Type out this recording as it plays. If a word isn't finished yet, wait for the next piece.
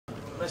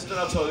Mr.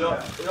 Nuttall,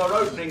 your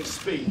opening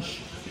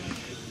speech,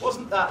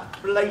 wasn't that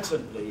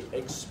blatantly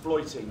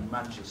exploiting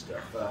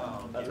Manchester for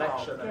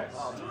election and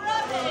party?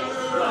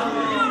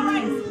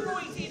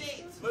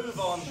 Move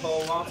on,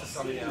 Paul, on to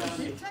something else.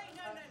 No,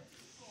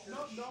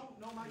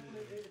 Michael,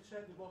 it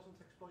certainly wasn't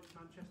exploiting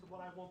Manchester. What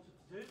I wanted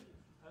to do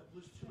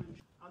was to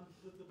ensure, and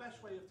the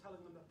best way of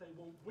telling them that they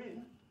won't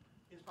win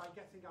is by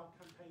getting out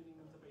campaigning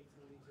and debating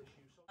these issues.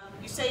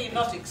 You say you're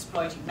not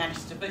exploiting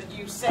Manchester, but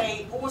you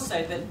say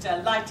also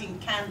that lighting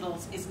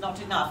candles is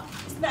not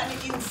enough. Isn't that an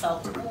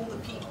insult to all the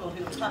people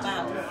who come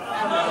out?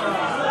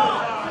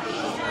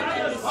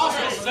 Ask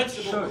a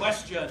sensible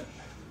question. So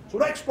we're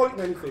not exploiting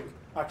anything,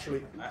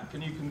 actually.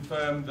 Can you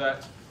confirm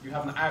that you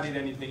haven't added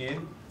anything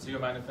in to your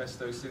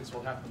manifesto since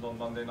what happened on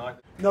Monday night?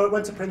 No, it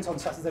went to print on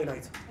Saturday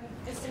night.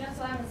 Mr.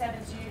 Nuttall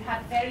Evans, you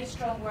had very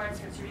strong words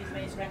for Theresa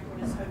May's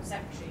record as Home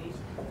Secretary.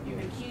 You've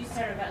accused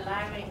her of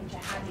allowing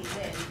jihadis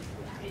in.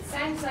 It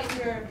sounds like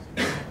you're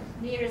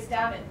near as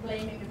damn it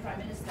blaming the Prime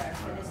Minister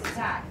for this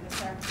attack and the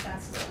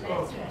circumstances that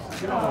led to it.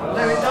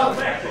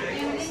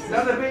 Is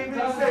that the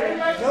BBC?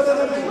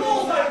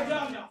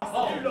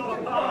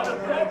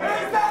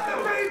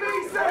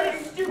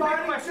 Stupid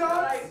question.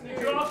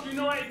 You ask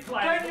United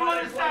players. Don't you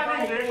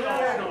understand English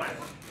last night?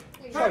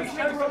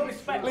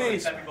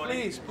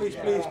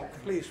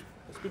 Please,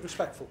 let's be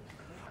respectful.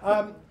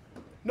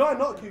 No, I'm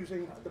not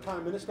accusing the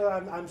Prime Minister.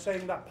 I'm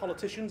saying that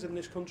politicians in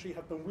this country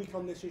have been weak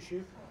on this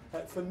issue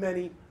for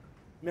many,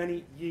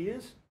 many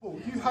years. Well,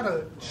 you had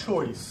a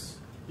choice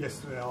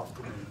yesterday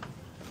afternoon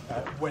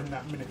when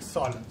that minute's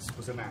silence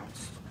was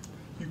announced.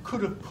 You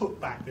could have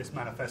put back this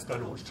manifesto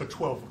launch to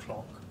 12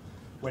 o'clock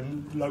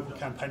when local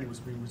campaigning was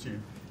being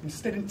resumed.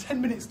 Instead, in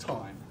 10 minutes'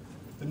 time,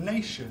 the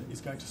nation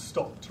is going to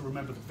stop to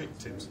remember the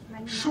victims.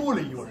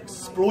 Surely you are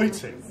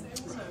exploiting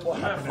what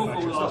happened in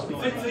Manchester.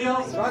 We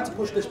tried to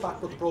push this back,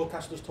 but the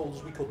broadcasters told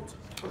us we couldn't.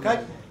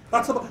 Okay,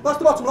 that's the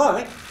bottom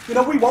line. You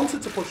know, we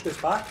wanted to push this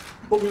back,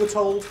 but we were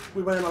told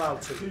we weren't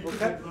allowed to.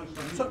 Okay,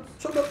 so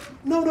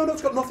no,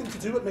 it's got nothing to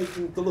do with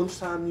making the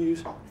lunchtime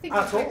news I think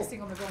at you're all.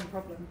 focusing on the wrong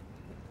problem.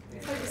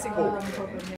 Focusing on the wrong problem.